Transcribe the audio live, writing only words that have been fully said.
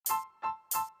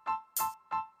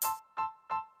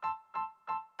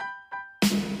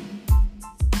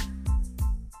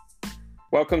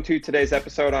Welcome to today's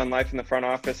episode on Life in the Front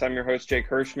Office. I'm your host, Jake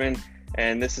Hirschman,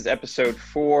 and this is episode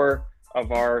 4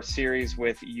 of our series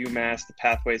with UMass, the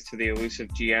Pathways to the Elusive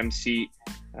GM seat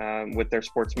with their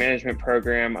sports management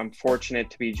program. I'm fortunate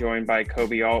to be joined by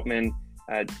Koby Altman,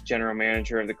 General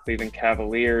Manager of the Cleveland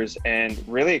Cavaliers, and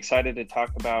really excited to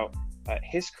talk about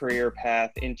his career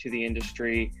path into the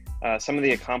industry, some of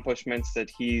the accomplishments that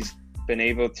he's been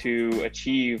able to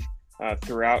achieve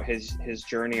throughout his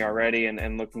journey already,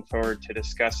 and looking forward to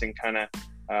discussing kind of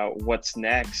what's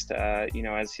next, as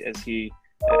he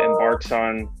embarks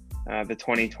on the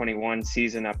 2021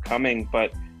 season upcoming.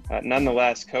 But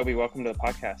nonetheless, Koby, welcome to the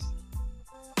podcast.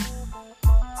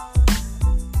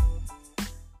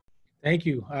 Thank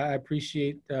you. I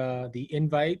appreciate the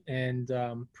invite, and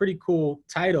pretty cool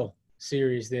title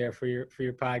series there for your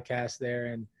podcast there,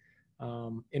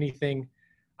 and anything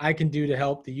I can do to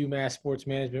help the UMass sports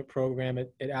management program.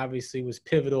 It obviously was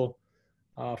pivotal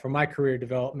for my career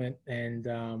development, and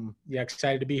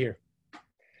excited to be here.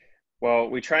 Well,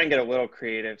 we try and get a little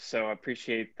creative, so I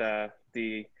appreciate the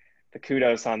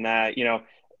kudos on that.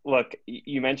 Look,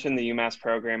 you mentioned the UMass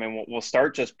program, and we'll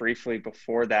start just briefly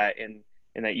before that in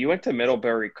that you went to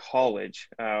Middlebury College,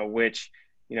 which,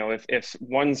 if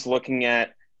one's looking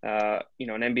at an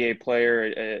NBA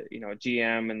player, a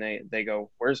GM, and they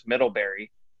go, "Where's Middlebury?"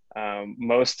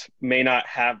 Most may not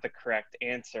have the correct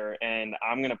answer, and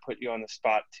I'm going to put you on the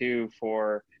spot too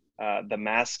for the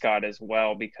mascot as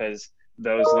well, because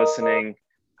those listening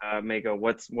may go,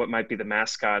 what might be the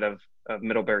mascot of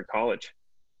Middlebury College?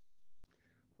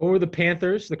 Or the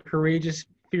Panthers, the courageous,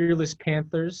 fearless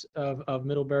Panthers of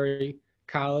Middlebury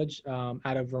College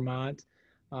out of Vermont.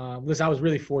 Listen, I was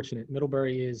really fortunate.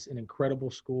 Middlebury is an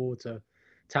incredible school. It's a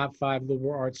top 5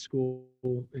 liberal arts school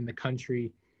in the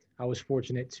country. I was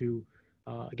fortunate to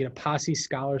get a Posse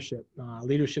scholarship,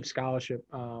 leadership scholarship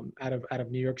out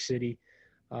of New York City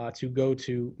to go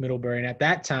to Middlebury. And at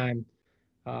that time,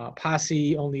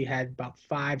 Posse only had about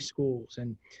 5 schools,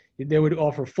 and they would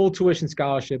offer full tuition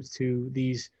scholarships for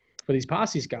these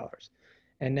Posse scholars.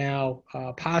 And now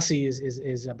Posse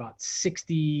is about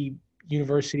 60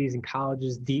 universities and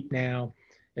colleges deep now.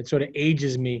 It sort of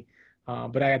ages me,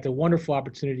 but I had the wonderful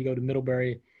opportunity to go to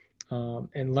Middlebury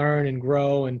and learn and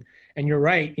grow. And you're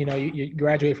right, you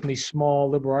graduate from these small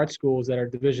liberal arts schools that are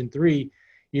Division III,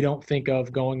 you don't think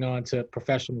of going on to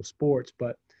professional sports,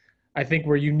 but I think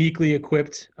we're uniquely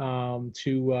equipped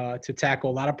to tackle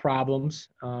a lot of problems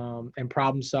and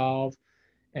problem solve.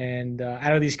 And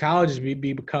out of these colleges, we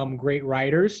become great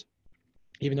writers.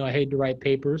 Even though I hate to write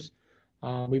papers,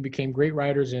 we became great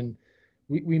writers, and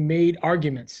we made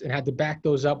arguments and had to back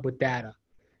those up with data.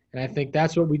 And I think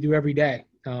that's what we do every day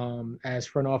as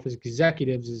front office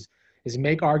executives is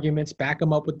make arguments, back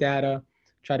them up with data,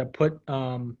 try to put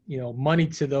money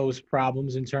to those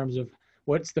problems in terms of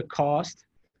what's the cost,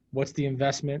 what's the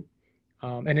investment,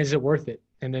 and is it worth it?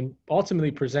 And then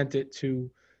ultimately present it to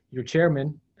your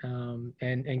chairman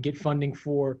and get funding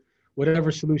for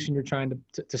whatever solution you're trying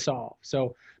to solve.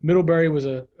 So Middlebury was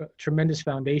a tremendous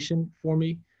foundation for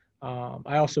me.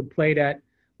 I also played at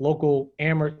local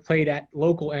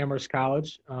Amherst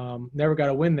College. Never got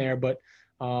a win there, but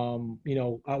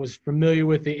I was familiar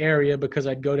with the area because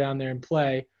I'd go down there and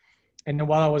play. And then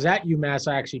while I was at UMass,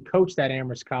 I actually coached at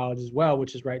Amherst College as well,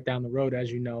 which is right down the road,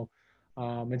 as you know.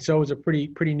 And so it was a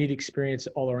pretty neat experience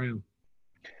all around.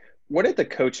 What did the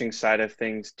coaching side of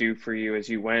things do for you as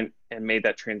you went and made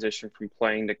that transition from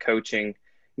playing to coaching?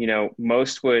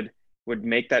 Most would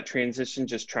make that transition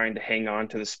just trying to hang on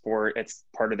to the sport. It's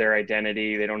part of their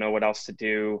identity. They don't know what else to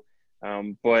do.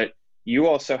 But you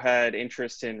also had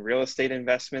interest in real estate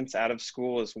investments out of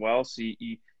school as well. So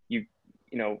you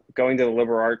going to the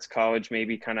liberal arts college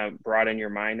maybe kind of broadened your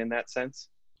mind in that sense?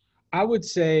 I would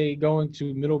say going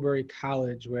to Middlebury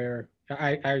College, where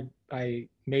I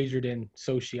majored in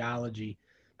sociology,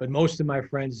 but most of my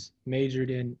friends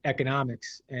majored in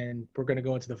economics and we're going to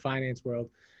go into the finance world.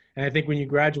 And I think when you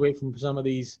graduate from some of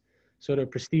these sort of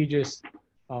prestigious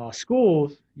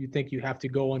schools, you think you have to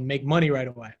go and make money right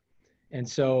away. And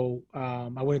so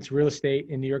I went into real estate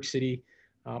in New York City.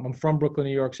 I'm from Brooklyn,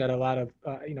 New York, so I had a lot of,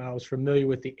 I was familiar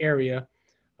with the area,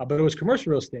 but it was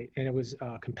commercial real estate, and it was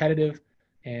competitive,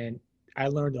 and I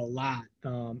learned a lot.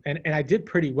 And I did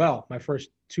pretty well my first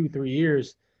 2-3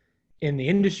 years in the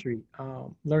industry,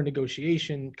 learned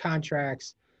negotiation,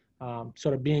 contracts,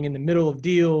 sort of being in the middle of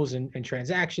deals and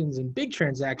transactions, and big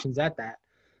transactions at that,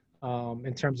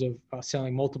 in terms of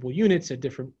selling multiple units at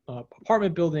different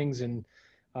apartment buildings. And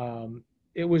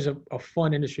it was a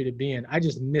fun industry to be in. I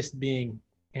just missed being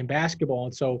in basketball.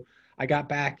 And so I got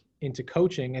back into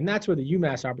coaching, and that's where the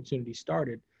UMass opportunity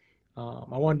started.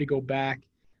 I wanted to go back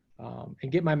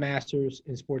and get my master's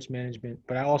in sports management.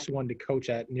 But I also wanted to coach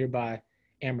at nearby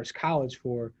Amherst College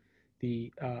for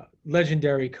the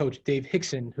legendary coach Dave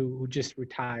Hickson, who just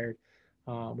retired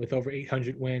with over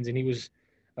 800 wins, and he was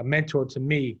a mentor to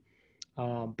me.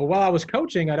 But while I was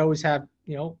coaching, I'd always have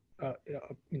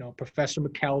Professor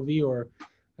McKelvey or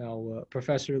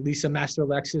Professor Lisa Master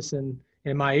Alexis in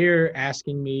my ear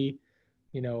asking me,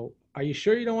 are you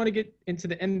sure you don't want to get into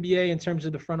the NBA in terms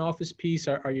of the front office piece?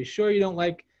 Are you sure you don't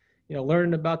like,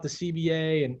 learning about the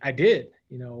CBA? And I did.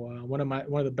 One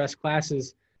of the best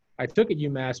classes I took at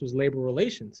UMass was labor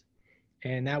relations,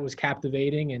 and that was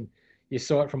captivating. And you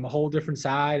saw it from a whole different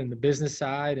side and the business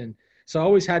side. And so I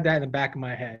always had that in the back of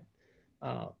my head.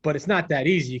 But it's not that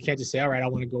easy. You can't just say, all right, I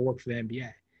want to go work for the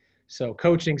NBA. So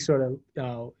coaching sort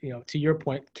of, to your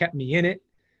point, kept me in it.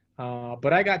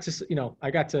 But I got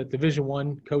to Division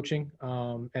I coaching,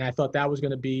 and I thought that was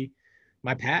going to be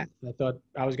my path. I thought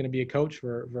I was going to be a coach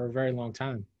for a very long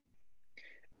time.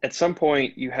 At some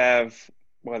point, you have,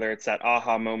 whether it's that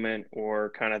aha moment or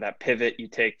kind of that pivot you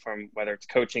take from whether it's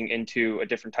coaching into a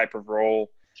different type of role.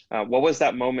 What was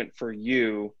that moment for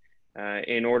you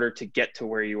in order to get to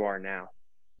where you are now?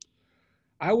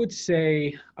 I would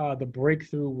say the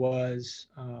breakthrough was,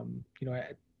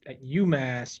 at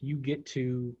UMass, you get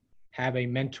to have a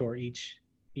mentor each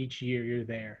year you're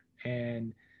there.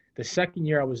 And the second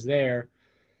year I was there,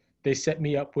 they set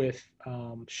me up with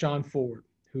Sean Ford,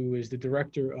 who is the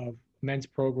director of men's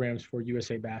programs for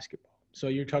USA Basketball. So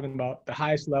you're talking about the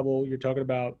highest level. You're talking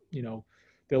about, the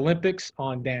Olympics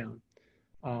on down.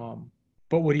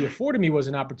 But what he afforded me was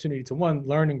an opportunity to, one,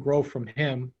 learn and grow from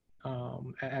him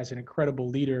as an incredible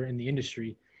leader in the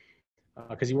industry,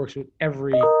 because he works with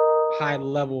every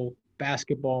high-level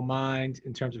basketball mind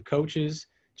in terms of coaches,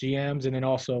 GMs, and then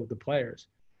also the players.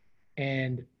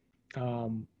 And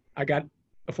I got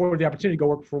afforded the opportunity to go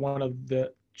work for one of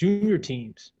the junior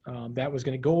teams that was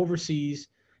going to go overseas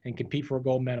and compete for a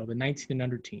gold medal, the 19 and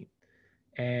under team.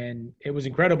 And it was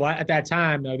incredible. At that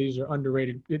time, these are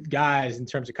underrated guys in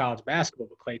terms of college basketball,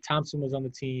 but Klay Thompson was on the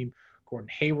team. Gordon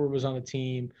Hayward was on the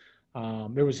team.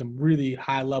 There was some really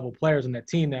high-level players on that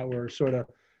team that were sort of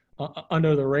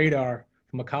under the radar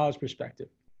from a college perspective.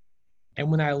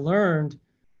 And when I learned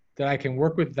that I can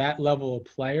work with that level of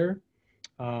player,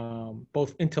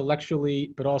 both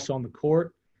intellectually but also on the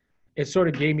court, it sort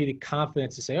of gave me the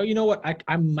confidence to say, oh, you know what,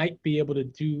 I might be able to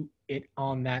do it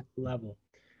on that level.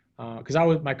 Because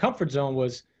my comfort zone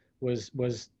was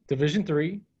Division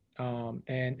III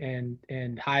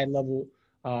and high level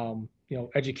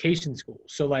education schools.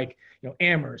 So like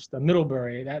Amherst, the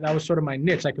Middlebury, that was sort of my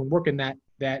niche. I can work in that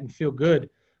and feel good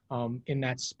in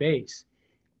that space.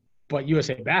 But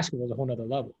USA Basketball is a whole nother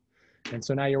level. And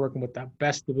so now you're working with the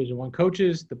best Division I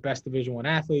coaches, the best Division I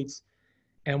athletes.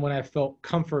 And when I felt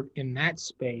comfort in that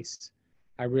space,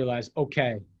 I realized,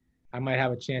 okay, I might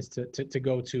have a chance to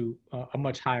go to a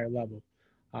much higher level.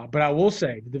 But I will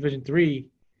say the Division III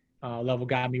level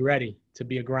got me ready to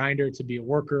be a grinder, to be a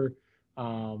worker,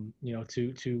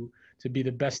 to be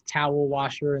the best towel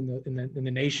washer in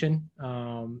the nation.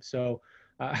 So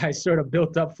I sort of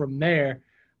built up from there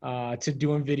to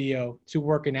doing video, to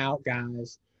working out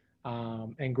guys,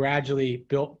 and gradually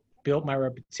built my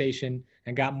reputation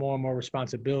and got more and more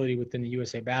responsibility within the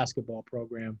USA Basketball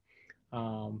program.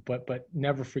 But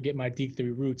never forget my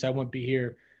D3 roots. I wouldn't be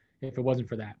here if it wasn't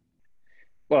for that.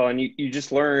 Well, and you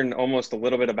just learn almost a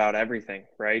little bit about everything,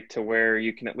 right? To where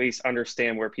you can at least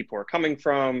understand where people are coming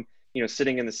from,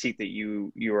 sitting in the seat that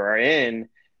you are in,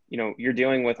 you're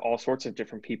dealing with all sorts of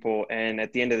different people. And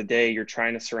at the end of the day, you're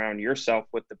trying to surround yourself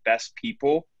with the best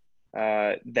people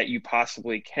that you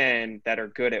possibly can that are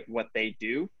good at what they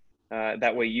do.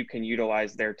 That way you can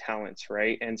utilize their talents,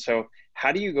 right? And so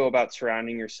how do you go about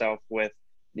surrounding yourself with,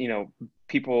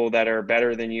 people that are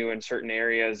better than you in certain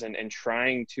areas and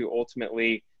trying to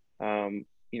ultimately,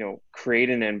 create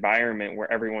an environment where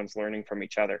everyone's learning from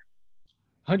each other?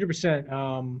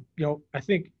 100%. I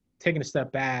think taking a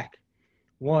step back,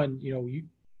 one,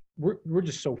 we're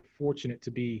just so fortunate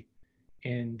to be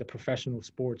in the professional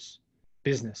sports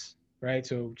business, right?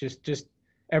 So just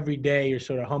every day you're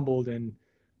sort of humbled and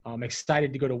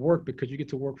excited to go to work because you get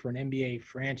to work for an NBA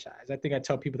franchise. I think I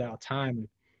tell people that all the time.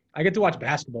 I get to watch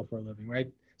basketball for a living,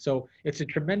 right? So it's a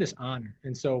tremendous honor.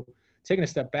 And so taking a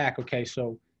step back, okay,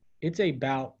 so it's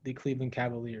about the Cleveland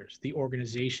Cavaliers, the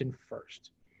organization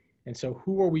first. And so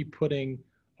who are we putting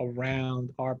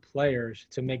around our players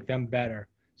to make them better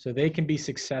so they can be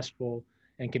successful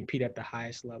and compete at the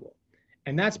highest level?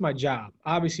 And that's my job,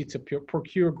 obviously, to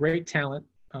procure great talent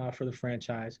for the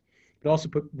franchise, but also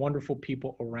put wonderful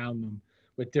people around them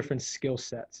with different skill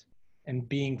sets and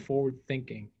being forward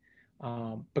thinking.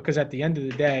 because at the end of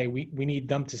the day, we need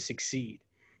them to succeed.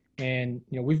 And,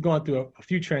 we've gone through a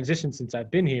few transitions since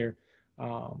I've been here,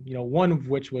 one of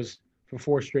which was for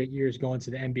 4 straight years going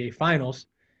to the NBA Finals.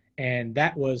 And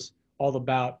that was all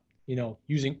about,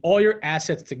 using all your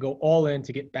assets to go all in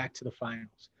to get back to the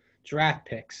finals. Draft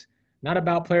picks, not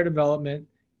about player development,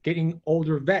 getting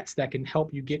older vets that can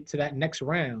help you get to that next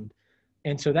round.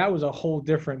 And so that was a whole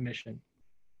different mission.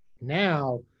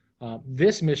 Now,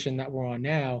 this mission that we're on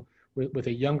now with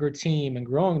a younger team and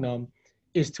growing them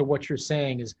is to what you're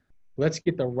saying is, let's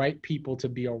get the right people to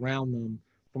be around them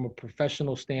from a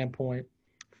professional standpoint,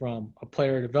 from a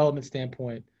player development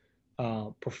standpoint,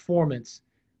 performance,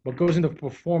 what goes into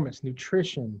performance,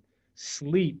 nutrition,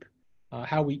 sleep,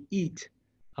 how we eat,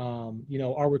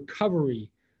 our recovery,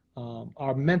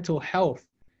 our mental health.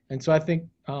 And so I think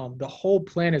the whole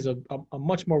plan is a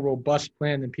much more robust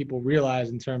plan than people realize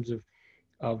in terms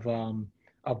of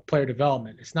player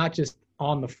development. It's not just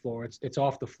on the floor; it's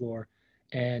off the floor.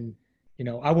 And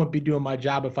I wouldn't be doing my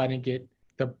job if I didn't get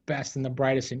the best and the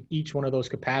brightest in each one of those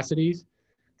capacities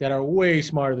that are way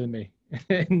smarter than me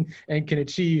and can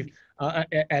achieve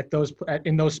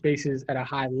in those spaces at a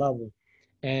high level.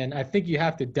 And I think you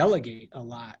have to delegate a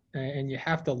lot, and you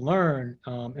have to learn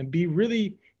and be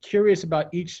really curious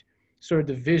about each sort of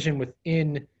division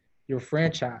within your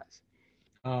franchise,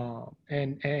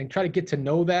 and try to get to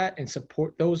know that and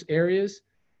support those areas.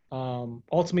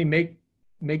 Ultimately,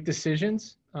 make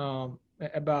decisions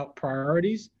about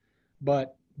priorities,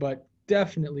 but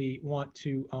definitely want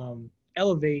to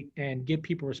elevate and give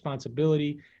people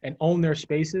responsibility and own their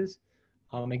spaces,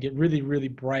 and get really, really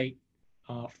bright,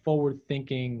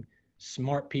 forward-thinking,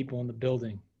 smart people in the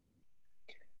building.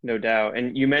 No doubt.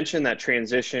 And you mentioned that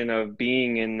transition of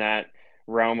being in that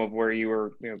realm of where you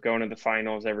were, going to the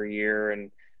finals every year.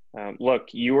 And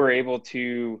look, you were able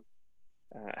to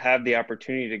have the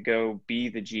opportunity to go be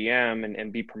the GM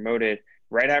and be promoted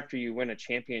right after you win a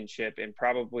championship in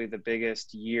probably the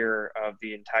biggest year of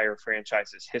the entire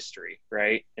franchise's history,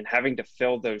 right? And having to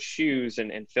fill those shoes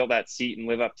and fill that seat and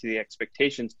live up to the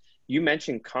expectations. You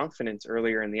mentioned confidence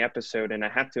earlier in the episode, and I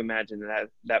have to imagine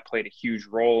that played a huge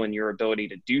role in your ability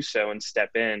to do so and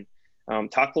step in.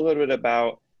 Talk a little bit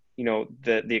about,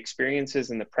 the experiences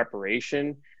and the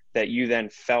preparation that you then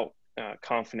felt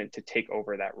confident to take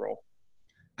over that role.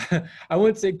 I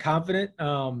wouldn't say confident.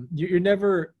 You're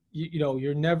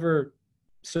never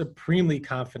supremely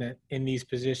confident in these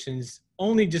positions,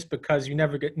 only just because you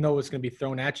never know what's going to be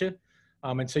thrown at you.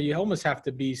 And so you almost have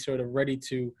to be sort of ready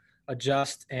to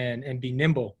adjust and be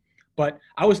nimble. But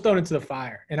I was thrown into the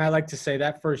fire. And I like to say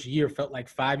that first year felt like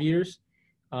 5 years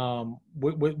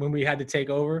when we had to take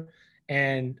over.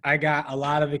 And I got a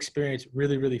lot of experience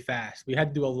really, really fast. We had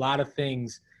to do a lot of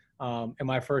things in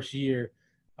my first year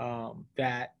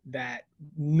that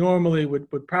normally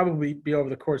would probably be over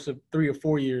the course of 3 or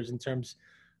 4 years in terms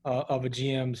of a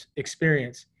GM's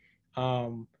experience.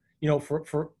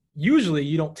 For usually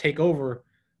you don't take over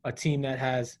a team that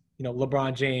has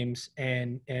LeBron James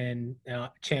and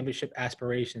championship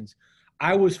aspirations.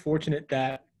 I was fortunate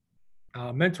that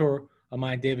a mentor of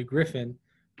mine, David Griffin,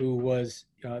 who was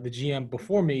the GM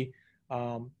before me,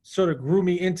 sort of grew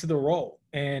me into the role.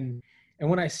 And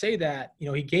when I say that,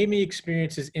 he gave me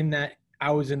experiences in that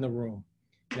I was in the room.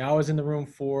 I was in the room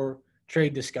for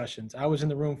trade discussions. I was in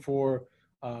the room for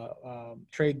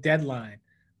trade deadline,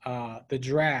 the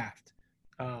draft,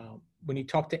 when he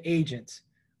talked to agents,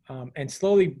 and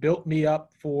slowly built me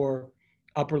up for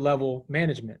upper level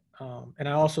management. And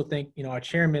I also think, our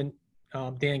chairman,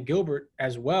 Dan Gilbert,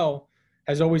 as well,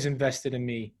 has always invested in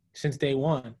me since day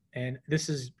one. And this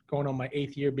is going on my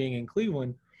 8th year being in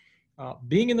Cleveland.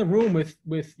 Being in the room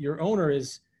with your owner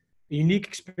is a unique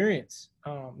experience.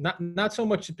 Not so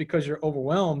much because you're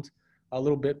overwhelmed a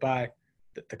little bit by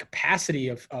the capacity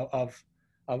of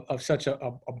such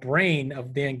a brain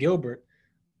of Dan Gilbert,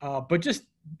 but just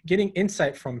getting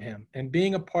insight from him and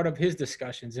being a part of his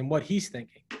discussions and what he's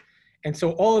thinking. And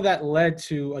so all of that led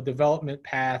to a development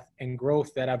path and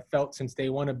growth that I've felt since day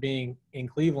one of being in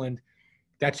Cleveland.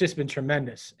 That's just been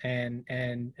tremendous, and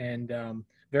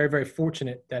very, very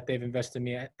fortunate that they've invested in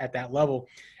me at that level.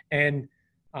 And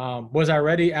was I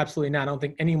ready? Absolutely not. I don't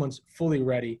think anyone's fully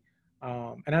ready.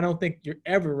 And I don't think you're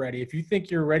ever ready. If you think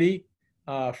you're ready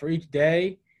for each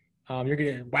day, you're going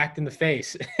to get whacked in the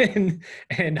face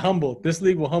and humbled. This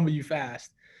league will humble you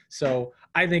fast. So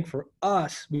I think for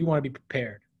us, we want to be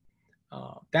prepared.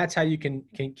 That's how you can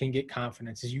get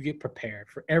confidence, is you get prepared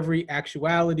for every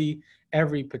actuality,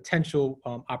 every potential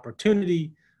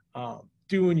opportunity,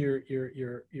 doing your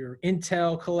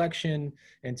intel collection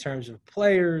in terms of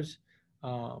players,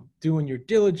 doing your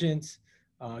diligence,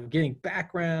 getting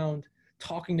background,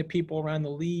 talking to people around the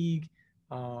league.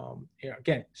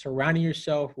 Again, surrounding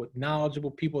yourself with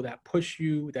knowledgeable people that push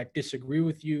you, that disagree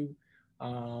with you,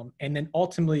 and then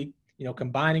ultimately,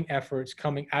 combining efforts,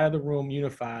 coming out of the room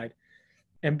unified,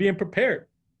 and being prepared.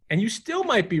 And you still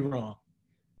might be wrong,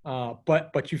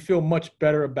 but you feel much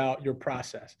better about your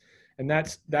process. And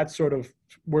that's sort of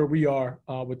where we are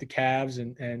with the Cavs,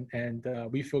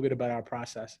 and we feel good about our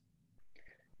process.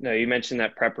 No, you mentioned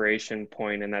that preparation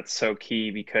point, and that's so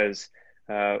key because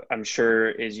I'm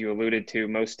sure, as you alluded to,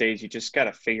 most days you just got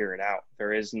to figure it out.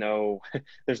 There's no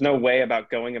way about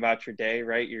going about your day,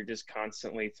 right? You're just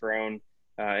constantly thrown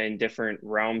in different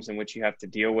realms in which you have to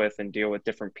deal with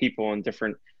different people and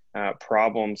different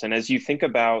problems. And as you think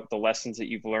about the lessons that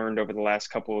you've learned over the last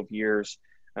couple of years,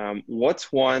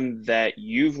 what's one that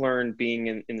you've learned being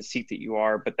in the seat that you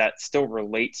are, but that still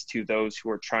relates to those who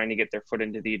are trying to get their foot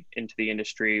into the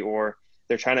industry, or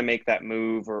they're trying to make that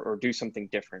move or do something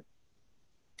different?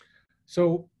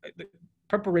 So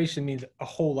preparation means a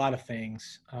whole lot of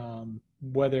things,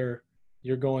 whether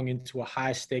you're going into a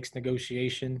high stakes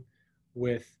negotiation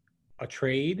with a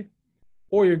trade,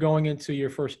 or you're going into your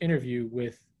first interview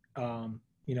with,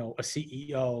 a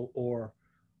CEO or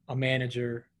a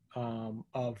manager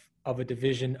of a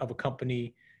division of a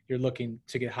company you're looking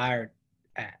to get hired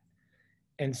at.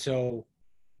 And so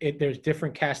there's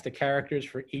different cast of characters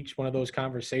for each one of those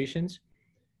conversations,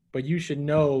 but you should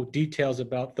know details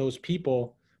about those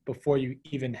people before you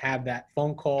even have that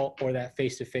phone call or that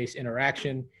face-to-face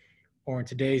interaction, or in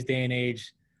today's day and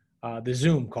age, the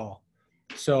Zoom call.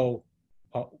 So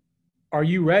are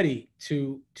you ready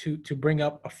to bring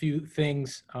up a few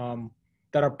things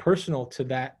that are personal to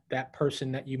that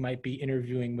person that you might be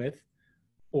interviewing with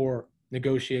or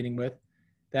negotiating with,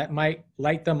 that might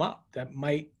light them up, that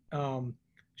might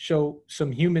show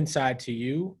some human side to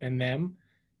you and them,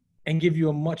 and give you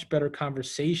a much better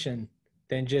conversation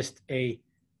than just a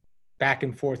back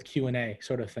and forth Q&A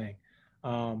sort of thing.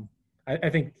 I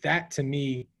think that, to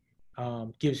me,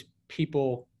 gives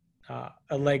people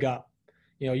a leg up.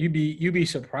 You'd be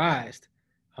surprised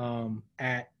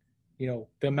at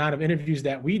the amount of interviews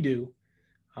that we do.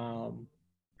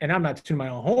 And I'm not tooting my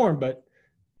own horn, but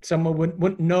someone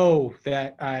wouldn't know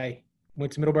that I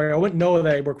went to Middlebury. I wouldn't know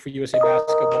that I work for USA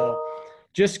Basketball,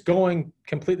 just going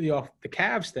completely off the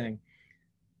Cavs thing.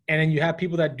 And then you have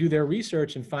people that do their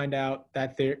research and find out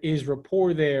that there is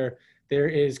rapport there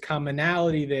is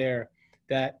commonality there,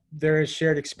 that there is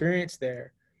shared experience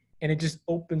there. And it just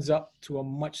opens up to a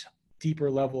much deeper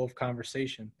level of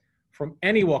conversation from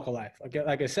any walk of life.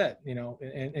 Like I said,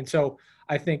 and so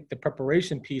I think the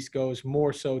preparation piece goes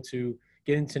more so to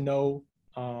getting to know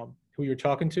who you're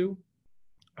talking to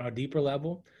on a deeper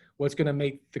level, what's going to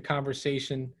make the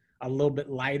conversation a little bit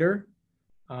lighter,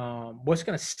 what's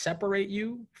going to separate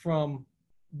you from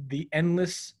the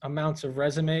endless amounts of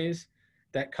resumes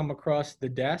that come across the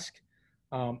desk.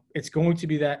 It's going to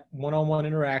be that one-on-one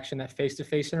interaction, that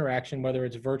face-to-face interaction, whether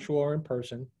it's virtual or in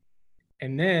person.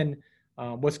 And then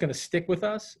what's going to stick with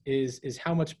us is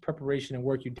how much preparation and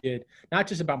work you did, not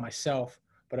just about myself,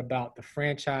 but about the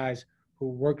franchise, who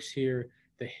works here,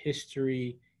 the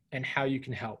history, and how you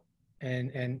can help.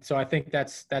 And so I think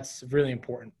that's really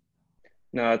important.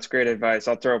 No, that's great advice.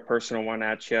 I'll throw a personal one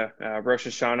at you. Rosh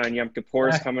Hashanah and Yom Kippur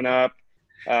is coming up.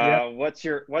 Yep. What's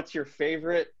your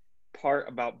favorite part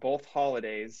about both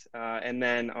holidays? And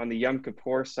then on the Yom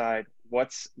Kippur side,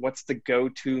 what's the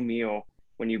go-to meal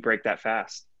when you break that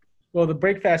fast? Well, the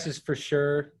break fast is for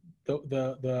sure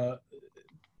the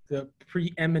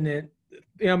preeminent.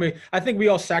 I think we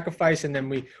all sacrifice, and then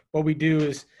what we do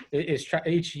is try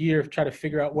each year try to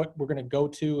figure out what we're going to go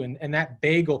to, and that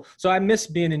bagel. So I miss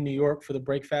being in New York for the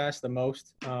break fast the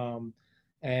most.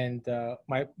 And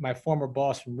my former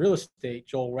boss from real estate,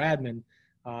 Joel Radman,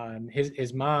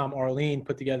 his mom Arlene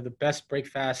put together the best break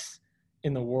fasts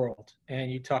in the world.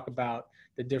 And you talk about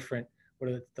the different,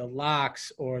 whether it's the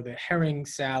lox or the herring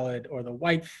salad or the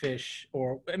whitefish,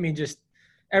 or just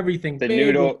everything. The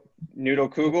bagel. noodle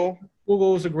kugel.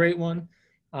 Google is a great one,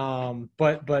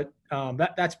 but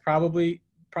that's probably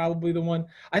the one.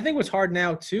 I think what's hard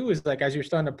now too is, like, as you're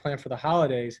starting to plan for the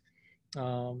holidays,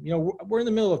 we're in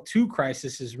the middle of two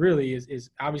crises. Really, is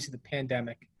obviously the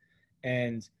pandemic,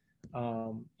 and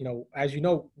as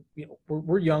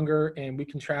we're younger and we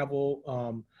can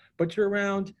travel, but you're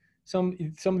around some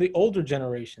of the older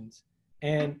generations,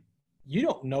 and you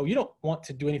don't want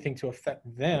to do anything to affect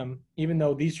them, even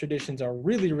though these traditions are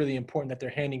really, really important that they're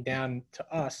handing down to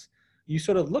us. You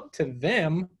sort of look to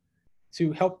them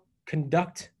to help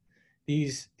conduct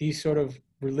these sort of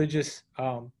religious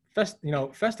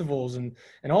festivals and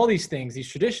all these things, these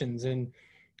traditions. And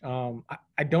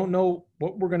I don't know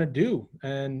what we're going to do.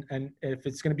 And if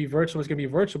it's going to be virtual, it's going to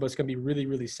be virtual, but it's going to be really,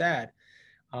 really sad.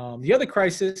 The other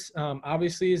crisis,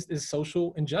 obviously, is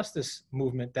social injustice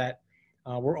movement that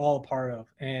we're all a part of,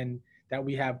 and that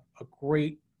we have a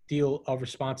great deal of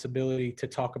responsibility to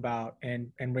talk about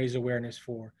and raise awareness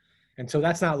for. And so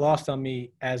that's not lost on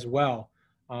me as well.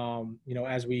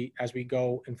 As we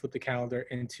go and flip the calendar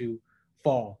into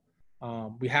fall,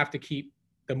 we have to keep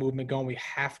the movement going. We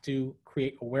have to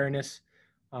create awareness,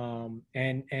 and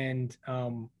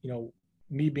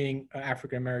me being an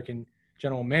African American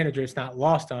general manager, it's not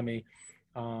lost on me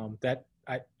that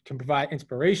I can provide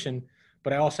inspiration,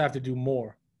 but I also have to do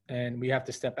more. And we have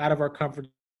to step out of our comfort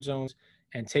zones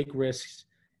and take risks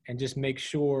and just make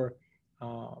sure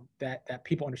that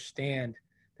people understand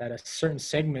that a certain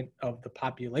segment of the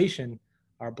population,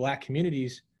 our Black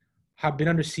communities, have been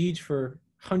under siege for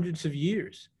hundreds of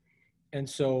years. And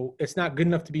so it's not good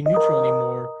enough to be neutral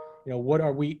anymore. What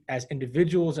are we as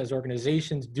individuals, as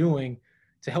organizations doing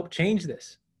to help change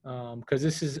this? Because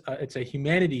it's a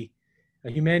humanities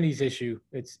issue.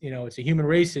 It's a human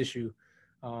race issue.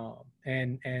 We're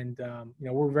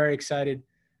very excited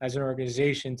as an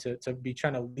organization to be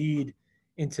trying to lead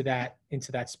into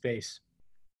that space.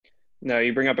 No,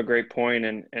 you bring up a great point,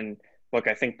 and look,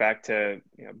 I think back to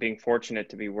being fortunate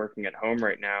to be working at home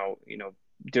right now.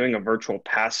 Doing a virtual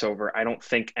Passover, I don't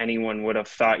think anyone would have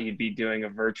thought you'd be doing a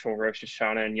virtual Rosh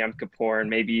Hashanah and Yom Kippur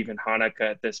and maybe even Hanukkah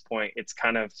at this point. It's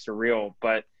kind of surreal,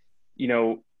 but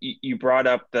you brought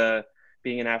up the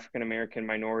being an African American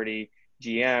minority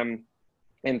GM,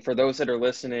 and for those that are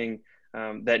listening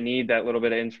that need that little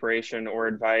bit of inspiration or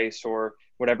advice or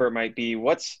whatever it might be,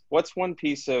 what's one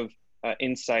piece of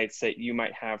insights that you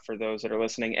might have for those that are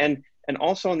listening, and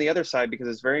also on the other side, because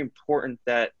it's very important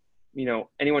that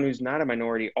anyone who's not a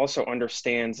minority also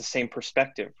understands the same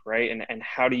perspective, right? And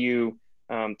how do you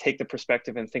take the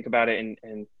perspective and think about it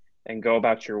and go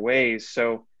about your ways?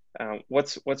 So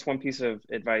what's one piece of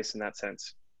advice in that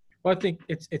sense? Well, I think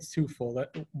it's twofold.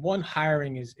 One,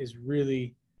 hiring is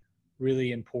really,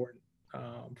 really important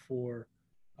for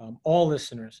all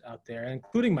listeners out there,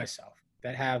 including myself,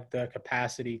 that have the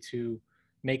capacity to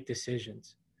make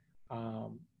decisions,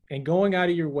 and going out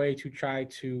of your way to try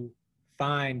to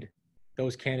find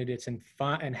those candidates and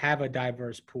have a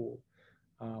diverse pool.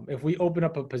 If we open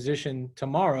up a position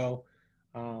tomorrow,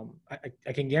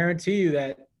 I can guarantee you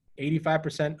that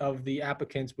 85% of the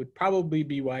applicants would probably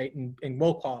be white and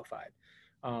well qualified.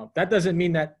 That doesn't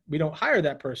mean that we don't hire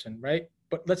that person, right?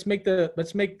 But let's make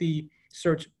the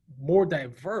search more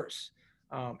diverse,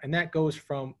 and that goes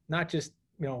from not just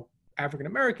African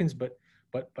Americans, but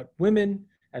women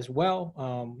as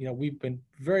well. We've been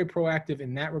very proactive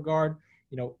in that regard.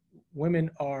 Women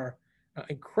are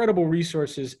incredible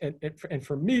resources, and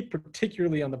for me,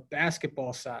 particularly on the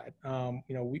basketball side,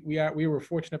 we were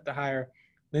fortunate to hire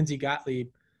Lindsay Gottlieb,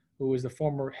 who was the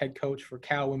former head coach for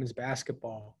Cal women's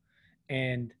basketball,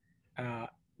 and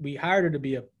we hired her to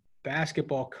be a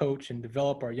basketball coach and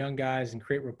develop our young guys and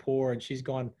create rapport, and she's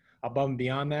gone above and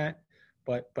beyond that.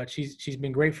 But she's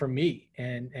been great for me,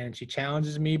 and she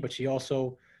challenges me, but she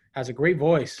also has a great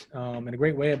voice and a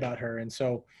great way about her. And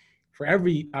so for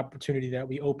every opportunity that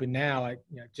we open now,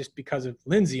 just because of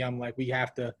Lindsay, I'm like, we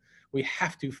have to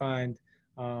find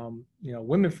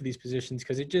women for these positions,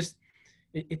 because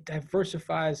it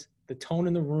diversifies the tone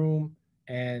in the room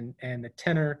and the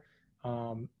tenor,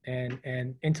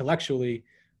 and intellectually.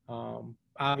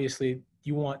 Obviously,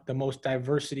 you want the most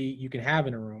diversity you can have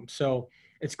in a room. So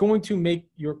it's going to make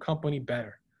your company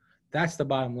better. That's the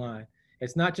bottom line.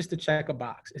 It's not just to check a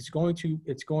box. It's going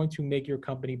to make your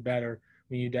company better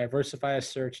when you diversify a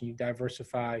search and you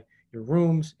diversify your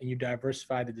rooms and you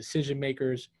diversify the decision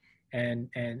makers and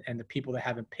the people that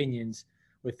have opinions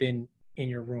in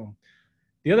your room.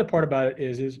 The other part about it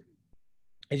is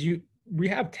we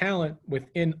have talent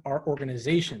within our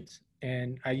organizations,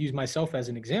 and I use myself as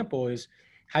an example. Is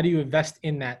how do you invest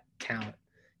in that talent?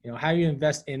 How do you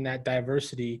invest in that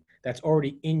diversity that's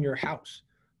already in your house?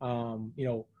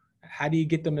 How do you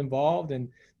get them involved? And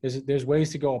there's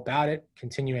ways to go about it.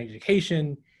 Continuing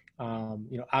education,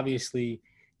 obviously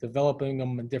developing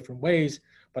them in different ways.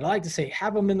 But I like to say,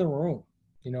 have them in the room.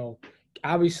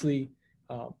 Obviously,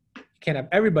 you can't have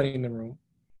everybody in the room,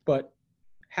 but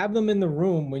have them in the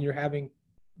room when you're having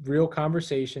real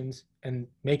conversations and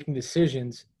making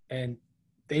decisions, and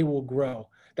they will grow.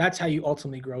 That's how you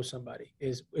ultimately grow somebody,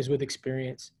 is with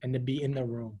experience and to be in the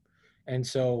room. And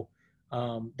so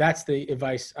that's the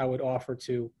advice I would offer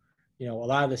to, a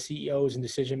lot of the CEOs and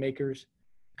decision makers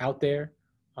out there.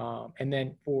 And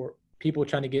then for people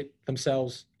trying to get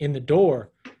themselves in the door,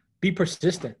 be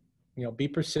persistent. Be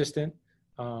persistent.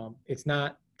 It's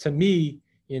not, to me,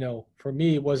 for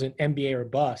me, it wasn't NBA or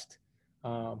bust.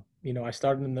 I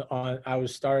started I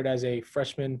was started as a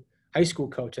freshman high school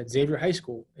coach at Xavier High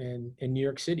School in New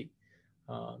York City.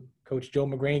 Coach Joe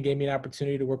McGrain gave me an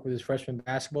opportunity to work with his freshman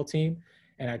basketball team,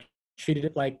 and I treated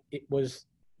it like it was,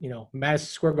 Madison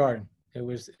Square Garden. It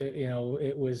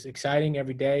was exciting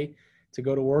every day to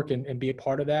go to work and be a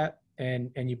part of that.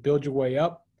 And you build your way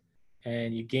up,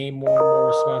 and you gain more and more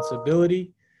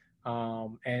responsibility.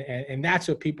 And that's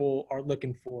what people are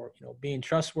looking for, being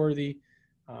trustworthy,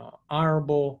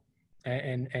 honorable,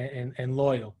 and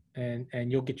loyal,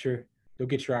 and you'll get your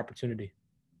opportunity.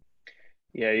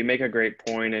 Yeah, you make a great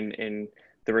point in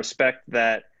the respect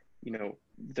that,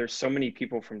 there's so many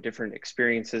people from different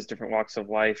experiences, different walks of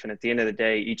life. And at the end of the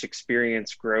day, each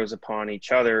experience grows upon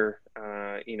each other,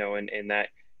 and that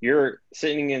you're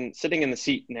sitting in the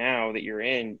seat now that you're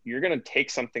in, you're going to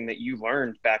take something that you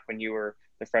learned back when you were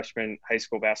the freshman high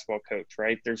school basketball coach,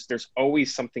 right? There's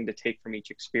always something to take from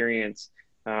each experience.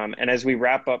 And as we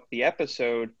wrap up the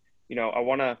episode, I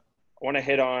want to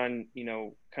hit on,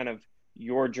 kind of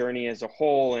your journey as a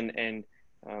whole, and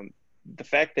the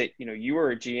fact that you were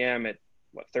a GM at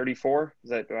what, 34?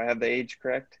 Do I have the age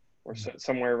correct, or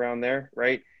somewhere around there,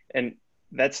 right? And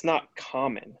that's not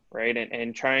common, right?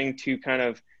 And trying to kind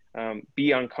of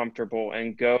be uncomfortable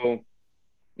and go,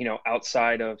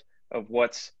 outside of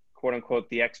what's quote unquote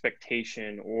the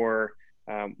expectation, or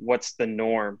what's the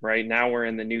norm, right? Now we're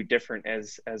in the new different,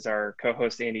 as our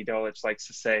co-host Andy Dolich likes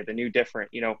to say, the new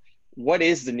different. What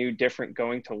is the new different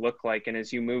going to look like? And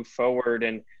as you move forward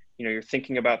and you're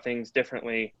thinking about things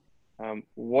differently,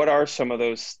 what are some of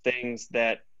those things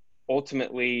that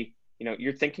ultimately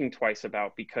you're thinking twice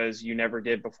about because you never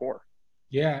did before?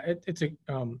 Yeah, it's a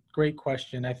great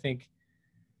question. I think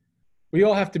we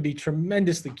all have to be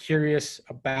tremendously curious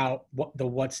about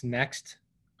what's next,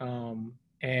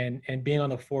 and being on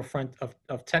the forefront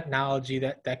of technology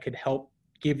that could help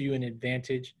give you an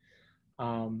advantage.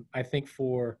 I think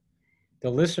for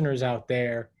the listeners out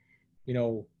there,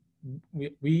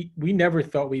 we never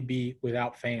thought we'd be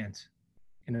without fans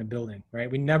in the building, right?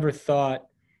 We never thought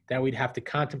that we'd have to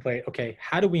contemplate, okay,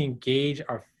 how do we engage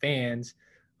our fans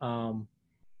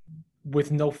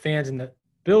with no fans in the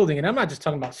building? And I'm not just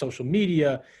talking about social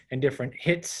media and different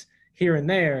hits here and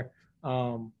there.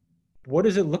 What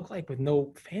does it look like with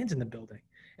no fans in the building?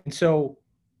 And so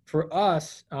for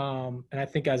us, and I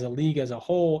think as a league as a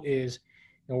whole, is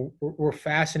we're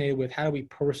fascinated with how do we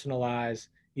personalize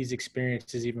these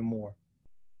experiences even more,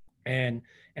 and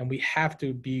we have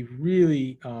to be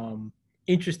really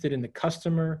interested in the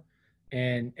customer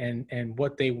and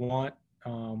what they want,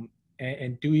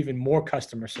 and do even more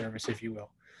customer service, if you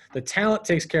will. The talent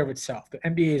takes care of itself. The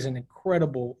NBA is an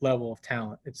incredible level of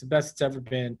talent. It's the best it's ever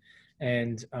been.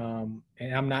 And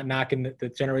I'm not knocking the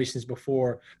generations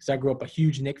before, because I grew up a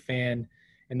huge Knicks fan,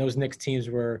 and those Knicks teams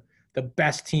were the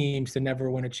best teams to never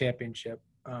win a championship.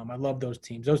 I love those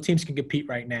teams. Those teams can compete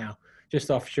right now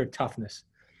just off sheer toughness.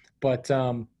 But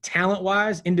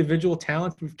talent-wise, individual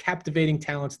talents, captivating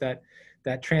talents that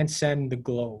transcend the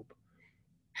globe.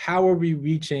 How are we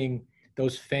reaching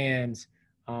those fans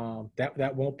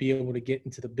that won't be able to get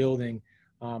into the building?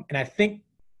 And I think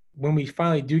when we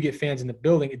finally do get fans in the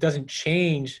building, it doesn't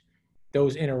change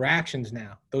those interactions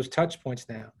now, those touch points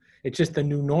now. It's just the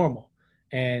new normal.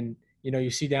 And,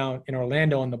 you see down in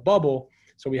Orlando in the bubble,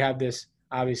 so we have this,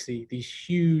 obviously, these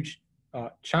huge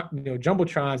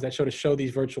jumbotrons that show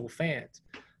these virtual fans,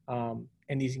 and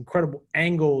these incredible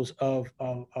angles of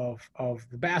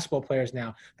the basketball players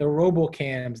now, the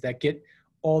robocams that get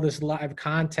all this live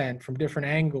content from different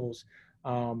angles.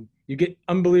 You get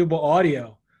unbelievable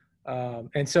audio.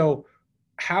 And so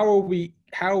how are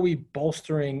we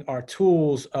bolstering our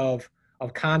tools of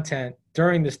content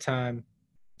during this time,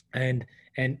 and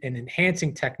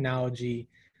enhancing technology,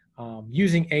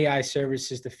 using AI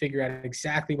services to figure out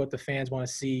exactly what the fans want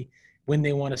to see, when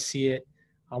they want to see it,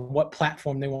 on what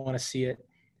platform they want to see it.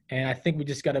 And I think we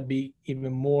just got to be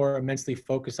even more immensely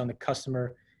focused on the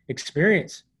customer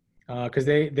experience, because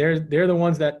they're the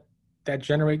ones that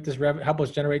generate this help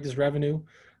us generate this revenue.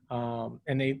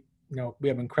 And we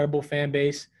have an incredible fan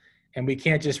base, and we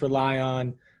can't just rely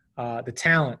on the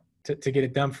talent to get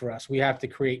it done for us. We have to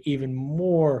create even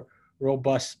more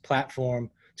robust platform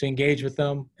to engage with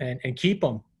them and keep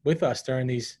them with us during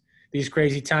these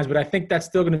crazy times. But I think that's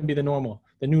still going to be the normal.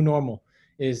 The new normal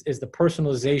is the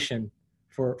personalization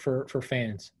for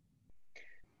fans.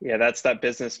 Yeah, that's that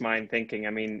business mind thinking.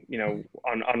 I mean,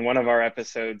 on one of our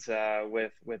episodes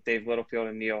with Dave Littlefield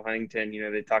and Neil Huntington,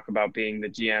 they talk about being the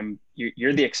GM.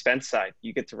 You're the expense side.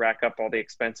 You get to rack up all the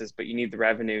expenses, but you need the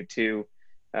revenue to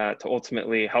to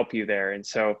ultimately help you there. And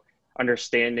so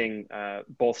understanding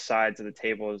both sides of the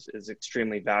table is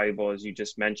extremely valuable, as you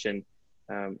just mentioned.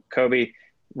 Kobe,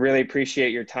 really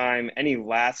appreciate your time. Any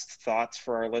last thoughts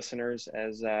for our listeners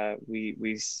as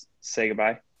we say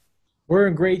goodbye? We're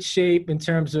in great shape in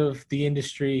terms of the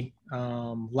industry,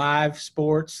 live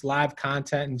sports, live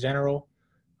content in general.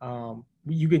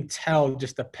 You can tell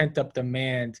just the pent up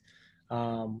demand.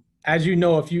 As you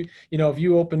know, if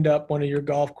you opened up one of your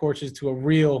golf courses to a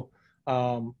real,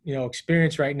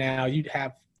 experience right now, you'd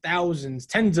have thousands,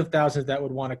 tens of thousands that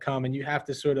would want to come, and you have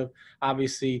to sort of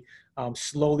obviously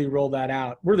slowly roll that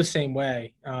out. We're the same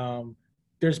way.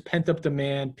 There's pent up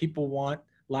demand. People want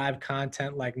live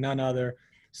content like none other.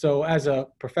 So as a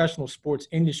professional sports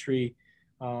industry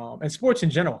and sports in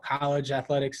general, college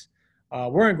athletics,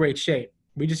 we're in great shape.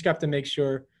 We just got to make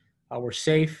sure we're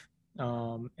safe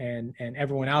and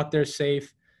everyone out there is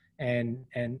safe. And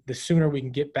the sooner we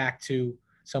can get back to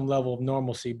some level of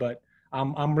normalcy. But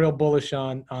I'm real bullish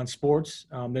on sports.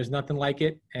 There's nothing like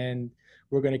it, and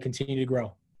we're going to continue to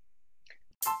grow.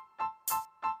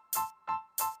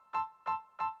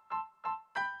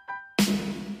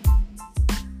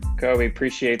 Kobe,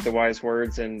 appreciate the wise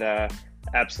words, and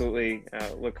absolutely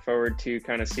look forward to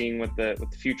kind of seeing what the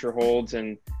future holds,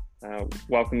 and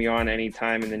welcome you on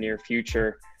anytime in the near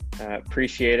future.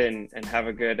 Appreciate it, and have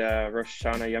a good Rosh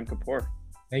Hashanah Yom Kippur.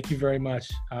 Thank you very much.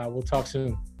 We'll talk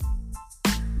soon.